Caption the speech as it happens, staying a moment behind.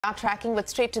Are tracking, but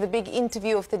straight to the big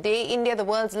interview of the day. India, the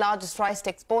world's largest rice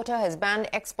exporter, has banned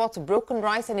exports of broken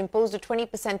rice and imposed a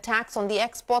 20% tax on the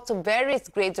exports of various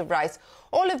grades of rice.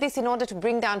 All of this in order to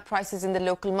bring down prices in the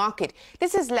local market.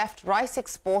 This has left rice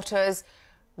exporters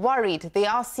worried. They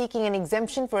are seeking an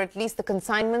exemption for at least the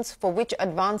consignments for which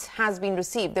advance has been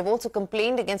received. They've also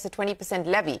complained against a 20%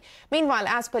 levy. Meanwhile,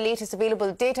 as per latest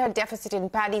available data, deficit in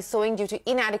paddy sowing due to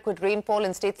inadequate rainfall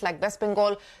in states like West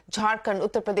Bengal, Jharkhand,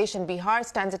 Uttar Pradesh and Bihar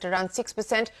stands at around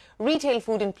 6%. Retail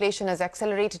food inflation has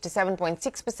accelerated to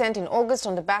 7.6% in August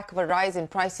on the back of a rise in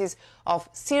prices of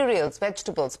cereals,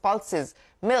 vegetables, pulses,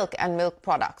 milk and milk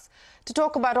products. To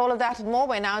talk about all of that and more,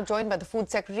 we're now joined by the Food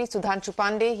Secretary Sudhanshu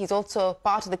Pandey. He's also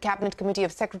part of the Cabinet Committee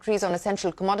of Secretaries on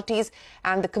Essential Commodities,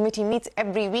 and the committee meets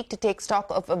every week to take stock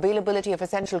of availability of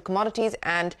essential commodities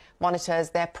and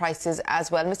monitors their prices as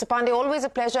well. Mr. Pandey, always a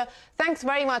pleasure. Thanks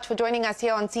very much for joining us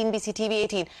here on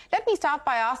CNBC-TV18. Let me start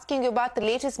by asking you about the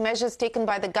latest measures taken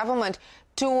by the government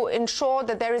to ensure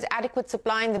that there is adequate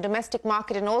supply in the domestic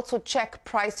market and also check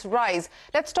price rise.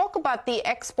 Let's talk about the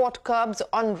export curbs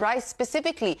on rice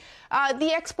specifically.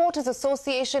 The Exporters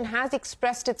Association has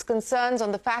expressed its concerns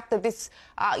on the fact that this,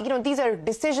 these are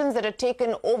decisions that are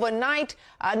taken overnight,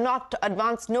 not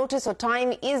advance notice or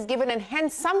time is given, and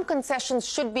hence some concessions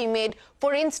should be made.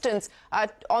 For instance,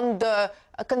 on the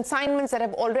consignments that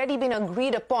have already been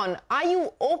agreed upon. Are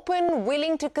you open,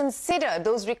 willing to consider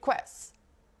those requests?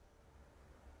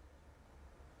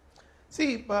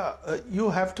 See, you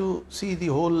have to see the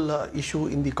whole issue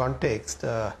in the context.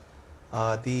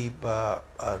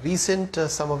 Recent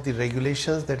some of the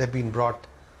regulations that have been brought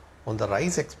on the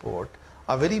rice export,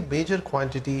 a very major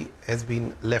quantity has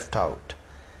been left out.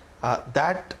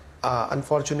 That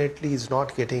unfortunately is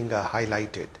not getting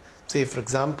highlighted. Say, for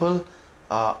example,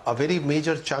 a very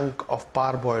major chunk of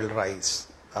parboiled rice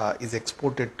is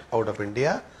exported out of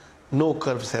India. No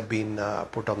curbs have been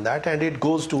put on that, and it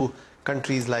goes to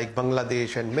countries like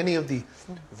Bangladesh and many of the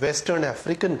Western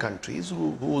African countries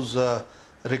whose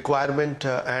requirement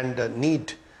and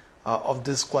need of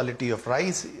this quality of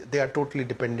rice, they are totally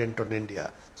dependent on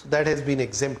India. So that has been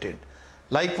exempted.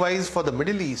 Likewise, for the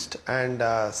Middle East and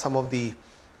some of the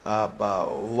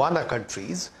WANA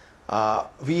countries,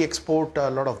 we export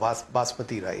a lot of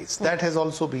basmati rice. That has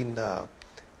also been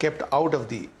kept out of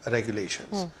the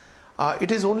regulations.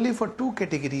 It is only for two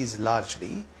categories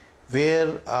largely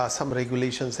where some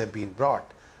regulations have been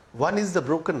brought. One is the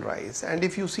broken rice, and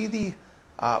if you see the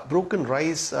broken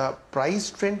rice price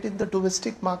trend in the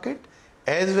domestic market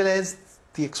as well as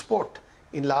the export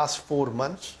in last 4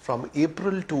 months from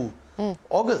April to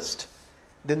August,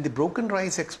 then the broken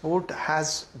rice export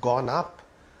has gone up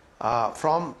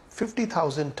from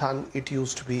 50,000 ton it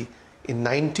used to be in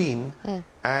 19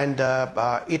 and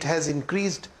it has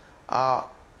increased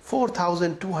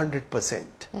 4,200%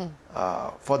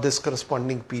 for this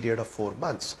corresponding period of 4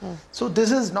 months. So this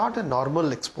is not a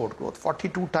normal export growth.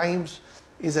 42 times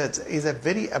is a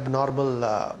very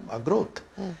abnormal growth.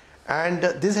 And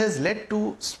this has led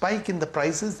to spike in the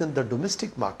prices in the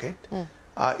domestic market.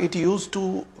 It used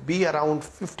to be around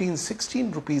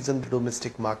 15-16 rupees in the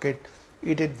domestic market.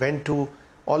 It went to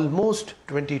almost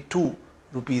 22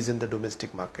 rupees in the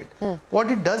domestic market.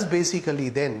 What it does basically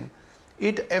then,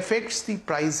 it affects the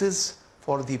prices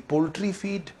for the poultry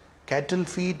feed, cattle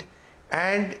feed,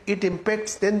 and it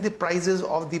impacts then the prices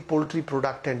of the poultry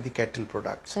product and the cattle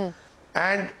products.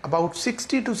 And about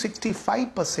 60 to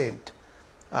 65%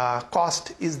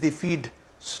 cost is the feed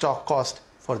stock cost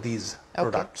for these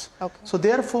products. So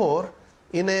therefore,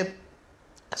 in a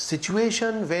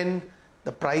situation when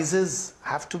the prices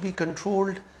have to be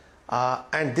controlled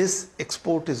and this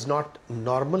export is not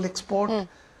normal export,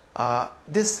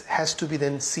 this has to be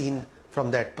then seen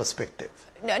from that perspective.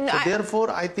 So therefore,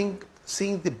 I think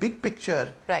seeing the big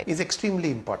picture is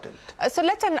extremely important. So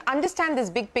let's understand this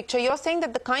big picture. You're saying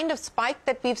that the kind of spike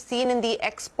that we've seen in the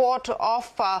export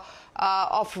of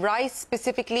rice,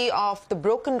 specifically of the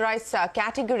broken rice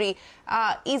category,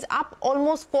 is up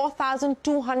almost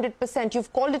 4,200%.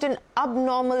 You've called it an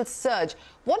abnormal surge.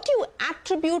 What do you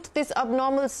attribute this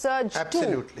abnormal surge to?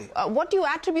 Absolutely. What do you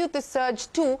attribute this surge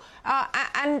to?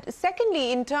 And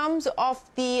secondly, in terms of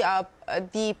the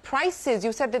prices,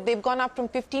 you said that they've gone up from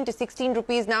 15 to 16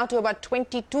 rupees now to about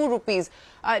 22 rupees.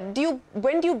 When do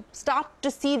you start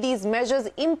to see these measures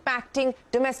impacting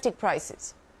domestic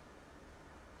prices?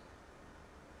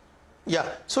 Yeah,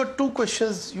 so two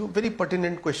questions, very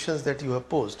pertinent questions that you have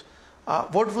posed.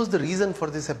 What was the reason for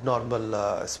this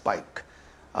abnormal spike?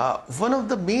 One of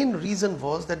the main reasons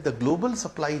was that the global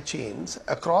supply chains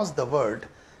across the world,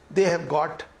 they have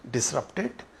got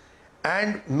disrupted,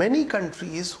 and many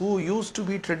countries who used to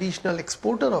be traditional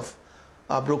exporter of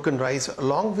broken rice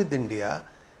along with India,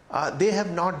 they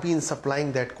have not been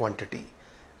supplying that quantity.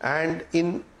 And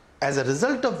as a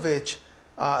result of which,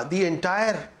 the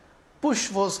entire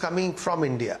push was coming from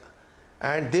India.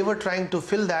 And they were trying to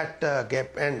fill that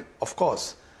gap. And of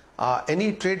course,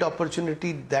 any trade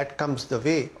opportunity that comes the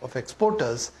way of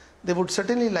exporters, they would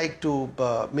certainly like to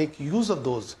make use of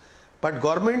those. But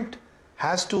government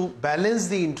has to balance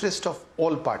the interest of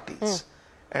all parties.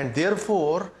 And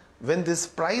therefore, when this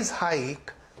price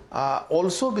hike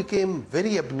also became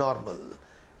very abnormal,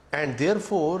 and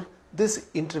therefore this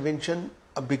intervention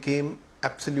became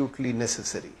absolutely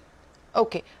necessary.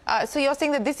 Okay, so you're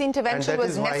saying that this intervention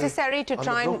was necessary to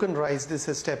try and... on the broken rice, this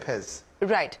step has...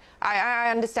 Right, I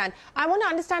understand. I want to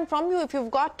understand from you if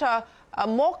you've got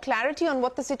more clarity on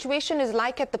what the situation is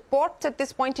like at the ports at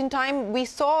this point in time. We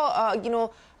saw, you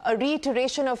know, a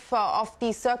reiteration of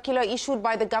the circular issued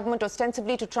by the government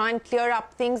ostensibly to try and clear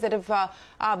up things that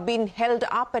have been held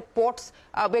up at ports.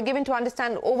 We're given to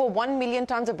understand over 1 million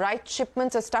tons of rice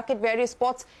shipments are stuck at various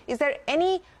ports. Is there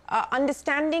any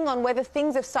understanding on whether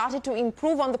things have started to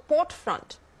improve on the port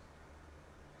front?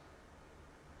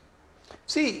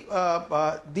 See,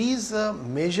 these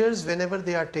measures, whenever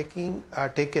they are taken,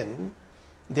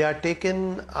 they are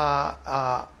taken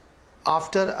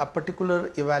after a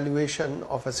particular evaluation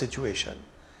of a situation.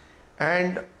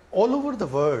 And all over the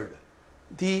world,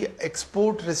 the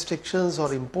export restrictions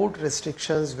or import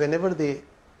restrictions, whenever they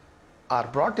are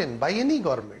brought in by any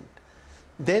government,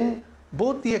 then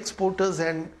both the exporters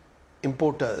and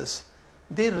importers,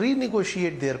 they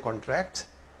renegotiate their contracts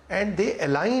and they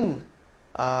align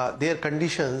their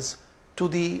conditions to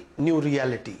the new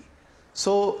reality.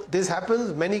 So this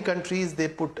happens, many countries, they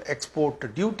put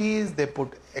export duties, they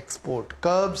put export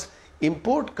curbs,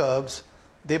 import curbs,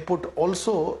 they put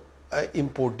also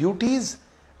import duties,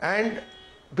 and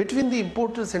between the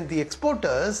importers and the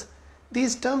exporters,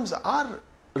 these terms are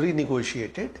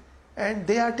renegotiated and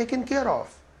they are taken care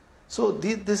of. So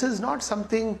this is not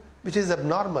something which is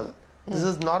abnormal. This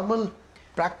is normal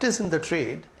practice in the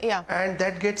trade, and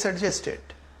that gets adjusted.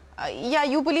 Yeah,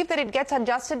 you believe that it gets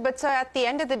adjusted, but sir, at the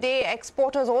end of the day,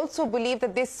 exporters also believe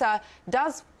that this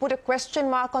does put a question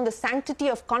mark on the sanctity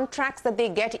of contracts that they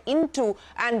get into,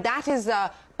 and that is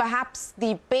perhaps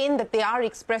the pain that they are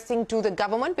expressing to the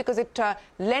government, because it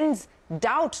lends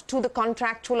doubt to the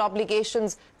contractual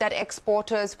obligations that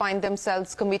exporters find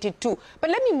themselves committed to. But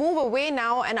let me move away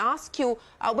now and ask you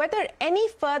whether any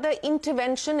further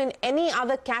intervention in any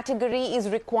other category is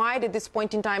required at this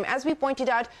point in time. As we pointed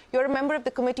out, you're a member of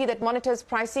the committee that monitors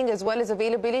pricing as well as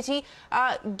availability.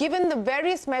 Given the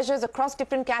various measures across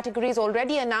different categories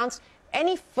already announced,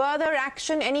 any further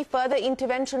action, any further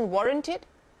intervention warranted?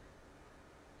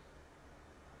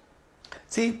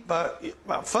 See,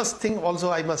 first thing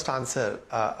also I must answer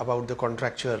about the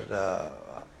contractual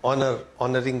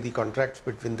honoring the contracts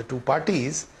between the two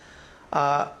parties.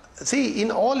 See,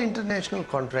 in all international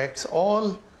contracts,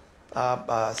 all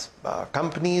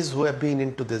companies who have been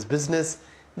into this business,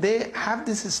 they have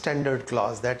this standard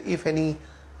clause that if any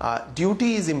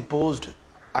duty is imposed,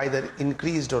 either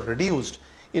increased or reduced,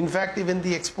 in fact, even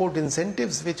the export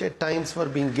incentives which at times were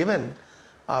being given,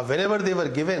 whenever they were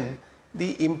given,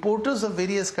 the importers of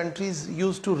various countries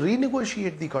used to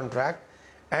renegotiate the contract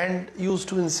and used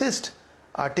to insist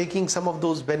taking some of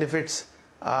those benefits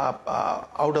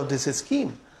out of this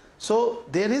scheme. So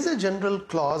there is a general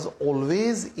clause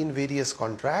always in various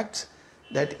contracts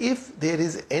that if there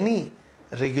is any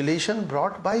regulation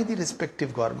brought by the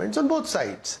respective governments on both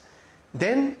sides,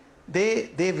 then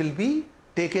they will be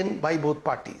taken by both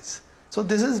parties. So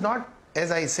this is not,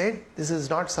 as I said, this is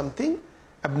not something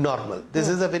abnormal. This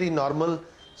is a very normal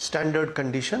standard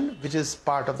condition which is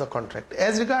part of the contract.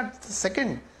 As regards the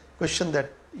second question that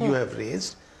you have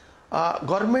raised,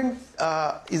 government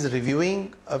is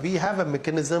reviewing, we have a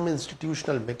mechanism,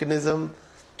 institutional mechanism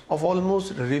of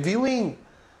almost reviewing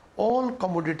all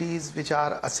commodities which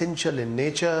are essential in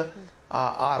nature,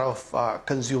 are of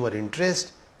consumer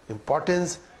interest,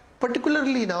 importance,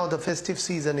 particularly now the festive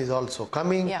season is also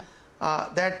coming,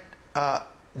 that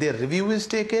their review is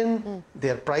taken,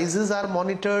 their prices are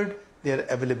monitored, their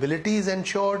availability is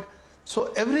ensured.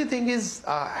 So everything is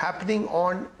happening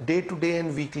on day-to-day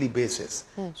and weekly basis.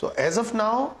 So as of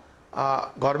now,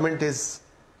 government is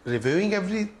reviewing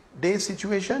every day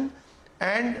situation,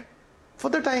 and for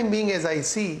the time being, as I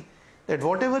see, that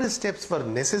whatever steps were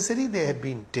necessary, they have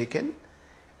been taken.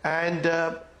 And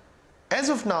as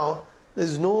of now, there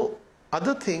is no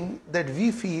other thing that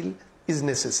we feel is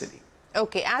necessary.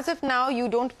 Okay, as of now, you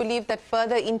don't believe that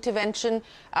further intervention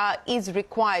is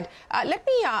required. Let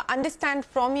me understand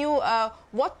from you,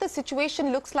 what the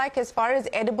situation looks like as far as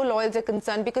edible oils are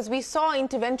concerned, because we saw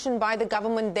intervention by the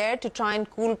government there to try and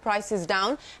cool prices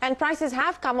down, and prices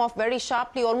have come off very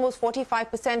sharply, almost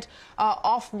 45%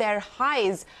 off their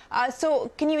highs.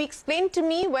 So can you explain to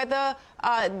me whether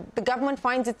the government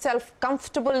finds itself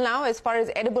comfortable now as far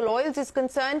as edible oils is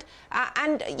concerned?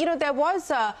 And, you know, there was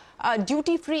a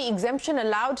duty-free exemption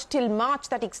allowed till March.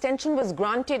 That extension was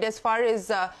granted as far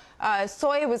as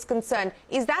soy was concerned.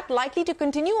 Is that likely to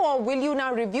continue, or will you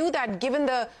now review that given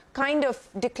the kind of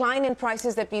decline in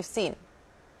prices that we've seen?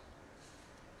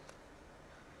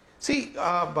 See,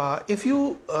 if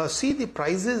you see the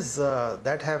prices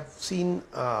that have seen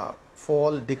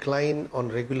fall, decline on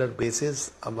regular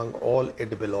basis among all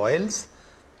edible oils,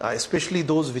 especially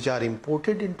those which are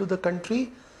imported into the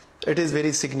country, it is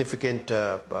very significant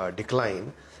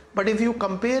decline. But if you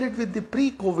compare it with the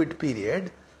pre-COVID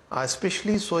period,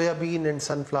 especially soya bean and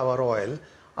sunflower oil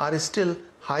are still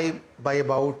high by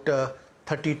about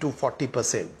 30 to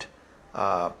 40%.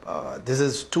 This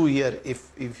is 2 year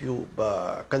if you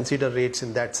consider rates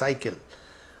in that cycle.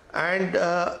 And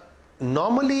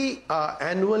normally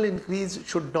annual increase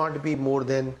should not be more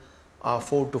than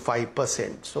 4 to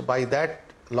 5%. So by that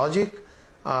logic,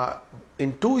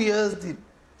 in 2 years the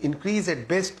increase at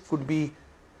best could be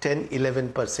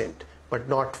 10-11%, but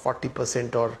not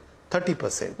 40% or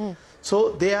 30%.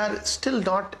 So they are still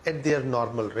not at their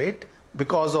normal rate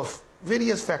because of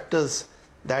various factors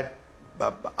that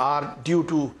are due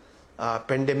to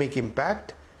pandemic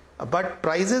impact. But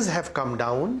prices have come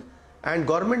down, and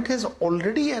government has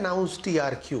already announced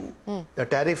TRQ, the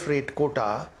tariff rate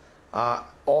quota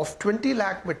of 20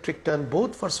 lakh metric ton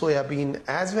both for soya bean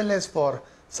as well as for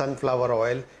sunflower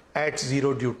oil at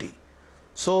zero duty.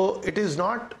 So it is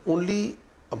not only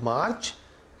March,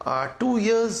 2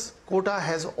 years quota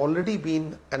has already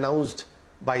been announced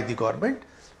by the government,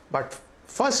 but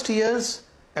first year's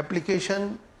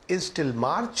application is till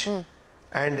March,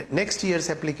 and next year's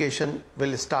application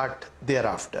will start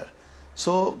thereafter.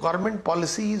 So government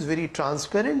policy is very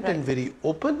transparent and very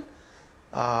open,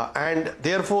 and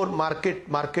therefore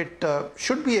market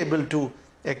should be able to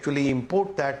actually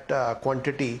import that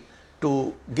quantity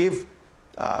to give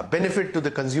benefit to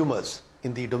the consumers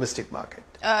in the domestic market.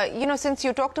 You know, since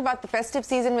you talked about the festive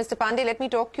season, Mr. Pandey, let me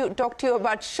talk to you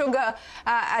about sugar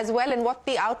as well, and what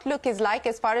the outlook is like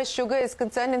as far as sugar is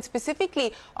concerned, and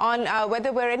specifically on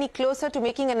whether we're any closer to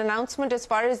making an announcement as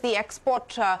far as the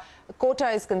export quota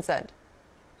is concerned.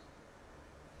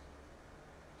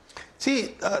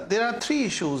 See, there are three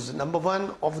issues. Number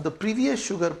one, of the previous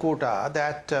sugar quota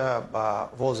that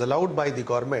was allowed by the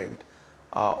government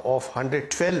of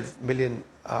 112 million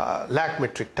lakh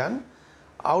metric ton,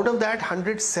 out of that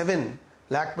 107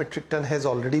 lakh metric ton has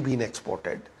already been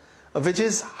exported, which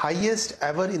is highest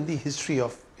ever in the history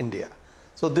of India.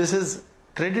 So this is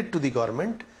credit to the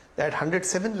government that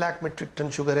 107 lakh metric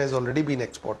ton sugar has already been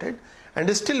exported,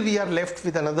 and still we are left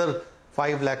with another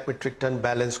 5 lakh metric ton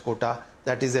balance quota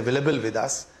that is available with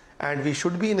us, and we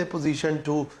should be in a position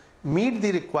to meet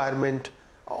the requirement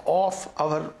of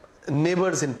our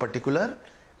neighbors in particular,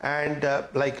 and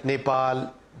like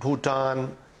Nepal,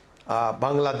 Bhutan,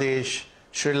 Bangladesh,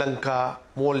 Sri Lanka,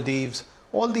 Maldives,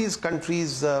 all these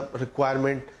countries'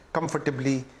 requirement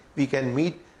comfortably we can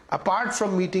meet, apart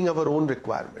from meeting our own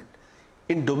requirement.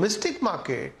 In domestic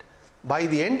market, by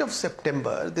the end of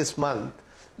September this month,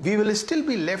 we will still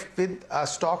be left with a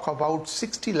stock of about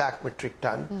 60 lakh metric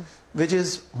ton, which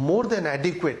is more than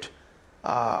adequate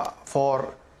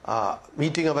for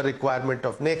meeting our requirement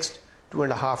of next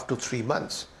 2.5 to 3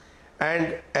 months.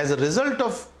 And as a result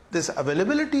of this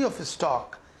availability of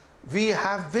stock, we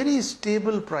have very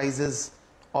stable prices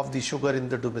of the sugar in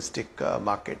the domestic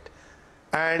market.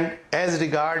 And as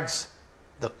regards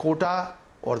the quota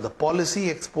or the policy,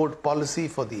 export policy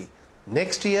for the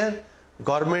next year,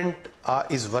 government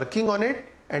is working on it,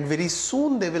 and very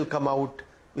soon they will come out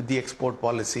with the export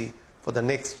policy for the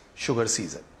next sugar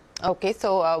season. Okay,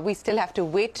 so we still have to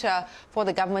wait for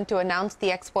the government to announce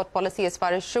the export policy as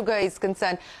far as sugar is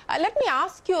concerned. Let me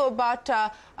ask you about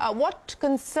what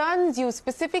concerns you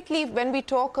specifically when we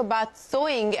talk about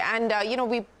sowing. And, you know,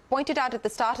 we pointed out at the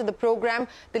start of the program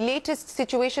the latest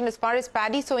situation as far as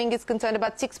paddy sowing is concerned,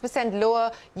 about 6%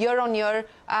 lower year on year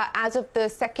as of the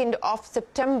 2nd of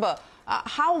September.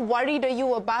 How worried are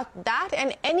you about that,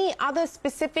 and any other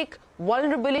specific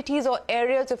vulnerabilities or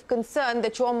areas of concern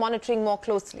that you're monitoring more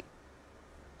closely?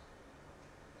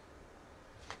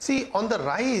 See, on the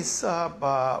rice,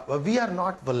 we are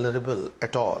not vulnerable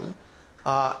at all.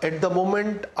 At the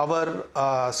moment,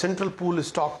 our central pool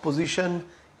stock position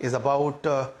is about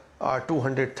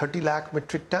 230 lakh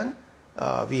metric ton.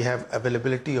 We have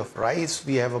availability of rice.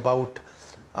 We have about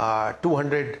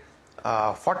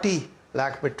 240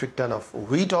 lakh metric ton of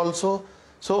wheat also.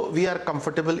 So we are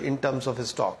comfortable in terms of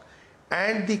stock.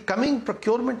 And the coming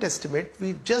procurement estimate,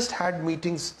 we just had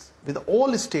meetings with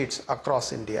all states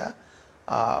across India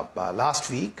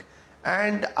last week,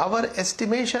 and our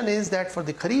estimation is that for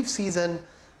the Kharif season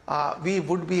we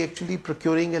would be actually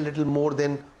procuring a little more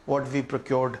than what we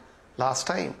procured last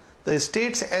time. The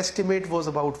state's estimate was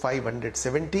about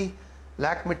 570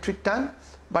 lakh metric ton,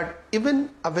 but even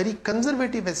a very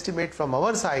conservative estimate from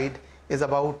our side is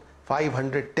about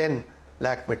 510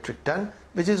 lakh metric ton,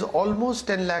 which is almost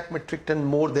 10 lakh metric ton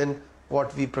more than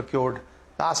what we procured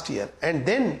last year. And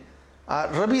then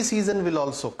Rabi season will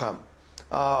also come,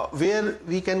 where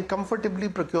we can comfortably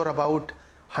procure about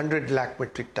 100 lakh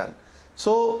metric ton.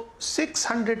 So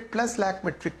 600 plus lakh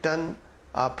metric ton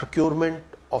procurement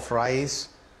of rice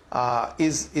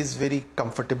is very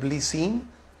comfortably seen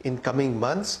in coming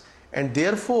months, and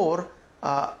therefore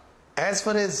as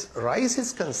far as rice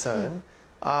is concerned,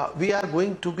 we are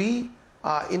going to be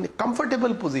in a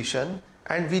comfortable position,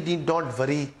 and we need not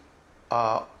worry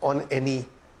on any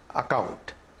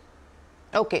account.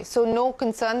 Okay, so no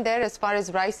concern there as far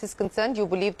as rice is concerned. You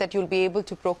believe that you'll be able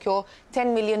to procure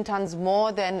 10 million tons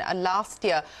more than last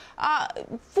year.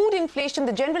 Food inflation,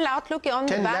 the general outlook on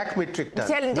 10 lakh metric tons,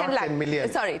 not 10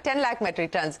 million. Sorry, 10 lakh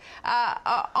metric tons.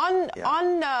 On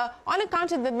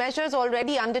account of the measures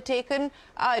already undertaken,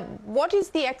 what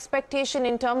is the expectation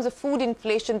in terms of food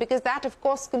inflation? Because that, of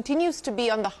course, continues to be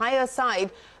on the higher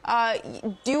side.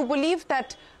 Do you believe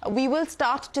that we will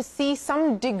start to see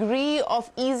some degree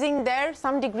of easing there,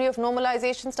 some degree of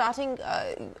normalization starting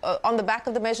on the back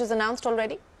of the measures announced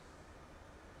already?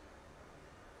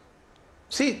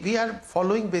 See, we are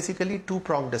following basically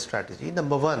two-pronged strategy.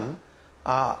 Number one,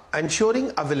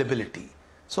 ensuring availability.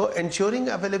 So ensuring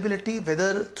availability,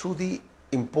 whether through the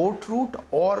import route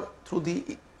or through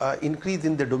the increase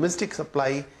in the domestic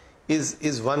supply,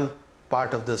 is one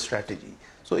part of the strategy.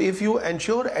 So if you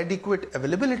ensure adequate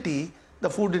availability, the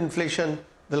food inflation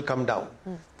will come down.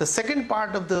 The second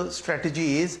part of the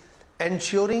strategy is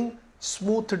ensuring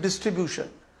smooth distribution.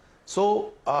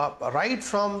 So right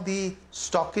from the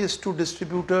stockist to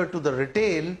distributor to the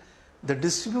retail, the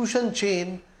distribution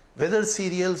chain, whether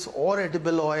cereals or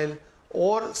edible oil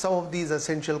or some of these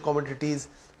essential commodities,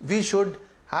 we should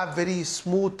have very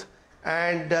smooth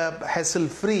and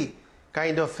hassle-free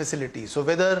kind of facility. So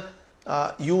whether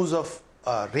use of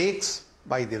rakes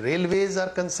by the railways are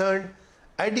concerned,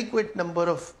 adequate number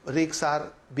of rakes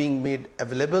are being made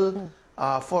available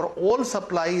for all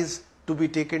supplies to be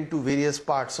taken to various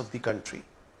parts of the country.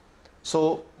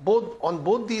 So on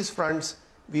both these fronts,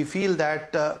 we feel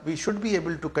that we should be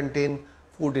able to contain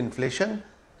food inflation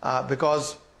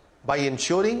because by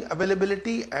ensuring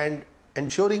availability and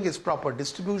ensuring its proper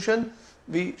distribution,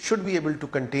 we should be able to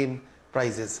contain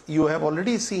prices. You have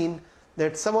already seen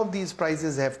that some of these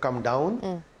prices have come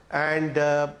down, and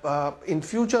in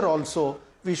future also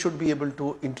we should be able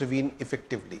to intervene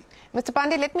effectively. Mr.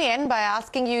 Pandey, let me end by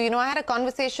asking you, I had a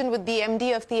conversation with the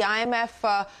MD of the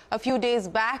IMF a few days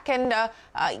back, and,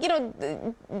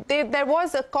 there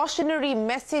was a cautionary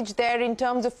message there in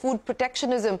terms of food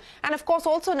protectionism, and of course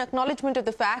also an acknowledgement of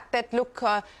the fact that, look,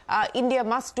 India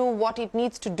must do what it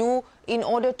needs to do in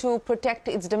order to protect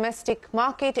its domestic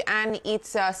market and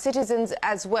its citizens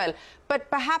as well. But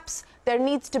perhaps there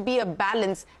needs to be a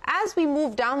balance. As we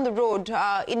move down the road,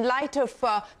 in light of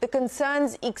the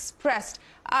concerns expressed,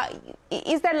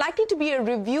 is there likely to be a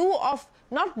review of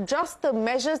not just the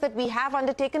measures that we have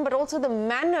undertaken, but also the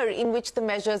manner in which the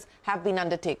measures have been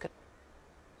undertaken?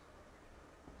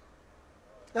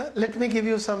 Let me give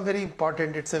you some very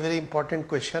important, it's a very important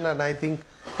question, and I think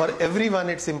for everyone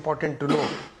it's important to know.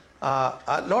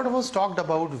 A lot of us talked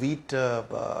about wheat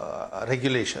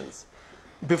regulations.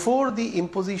 Before the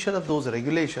imposition of those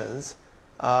regulations,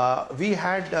 we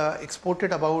had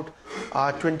exported about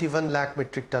 21 lakh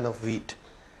metric ton of wheat.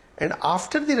 And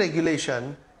after the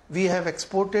regulation, we have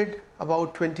exported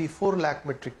about 24 lakh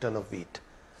metric ton of wheat.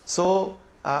 So,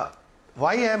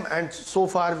 and so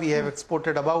far we have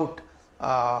exported about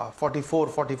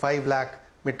 45 lakh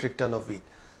metric ton of wheat.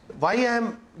 Why I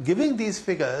am giving these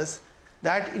figures?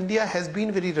 That India has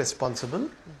been very responsible,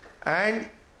 and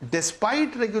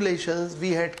despite regulations,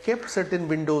 we had kept certain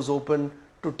windows open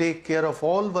to take care of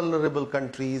all vulnerable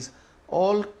countries,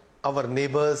 all our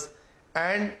neighbors,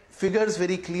 and figures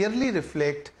very clearly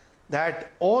reflect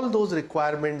that all those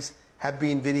requirements have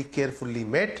been very carefully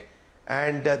met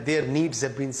and their needs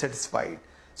have been satisfied.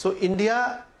 So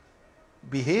India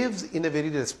behaves in a very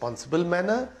responsible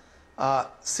manner.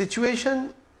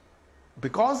 Situation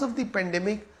because of the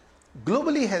pandemic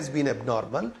globally has been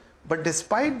abnormal, But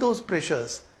despite those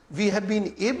pressures, we have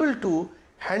been able to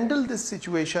handle this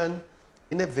situation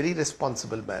in a very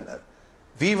responsible manner.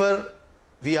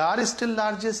 We are still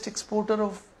largest exporter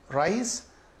of rice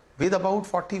with about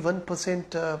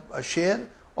 41% share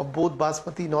of both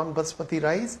basmati, non-basmati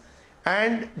rice.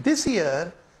 And this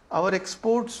year, our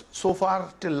exports so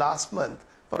far till last month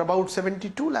for about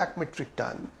 72 lakh metric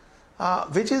ton,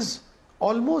 which is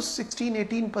almost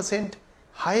 16-18%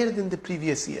 higher than the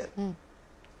previous year.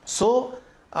 So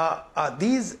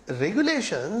these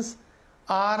regulations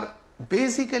are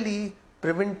basically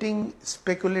preventing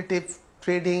speculative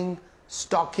trading,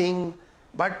 stocking,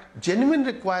 but genuine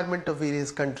requirement of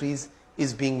various countries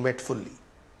is being met fully.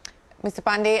 Mr.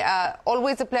 Pandey,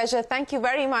 always a pleasure. Thank you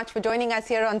very much for joining us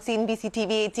here on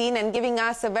CNBC-TV18 and giving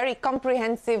us a very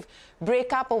comprehensive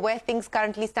breakup of where things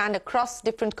currently stand across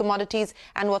different commodities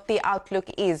and what the outlook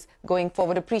is going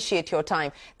forward. Appreciate your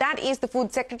time. That is the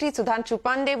Food Secretary Sudhanshu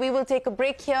Pandey. We will take a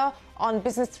break here on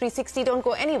Business 360. Don't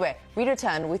go anywhere. We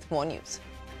return with more news.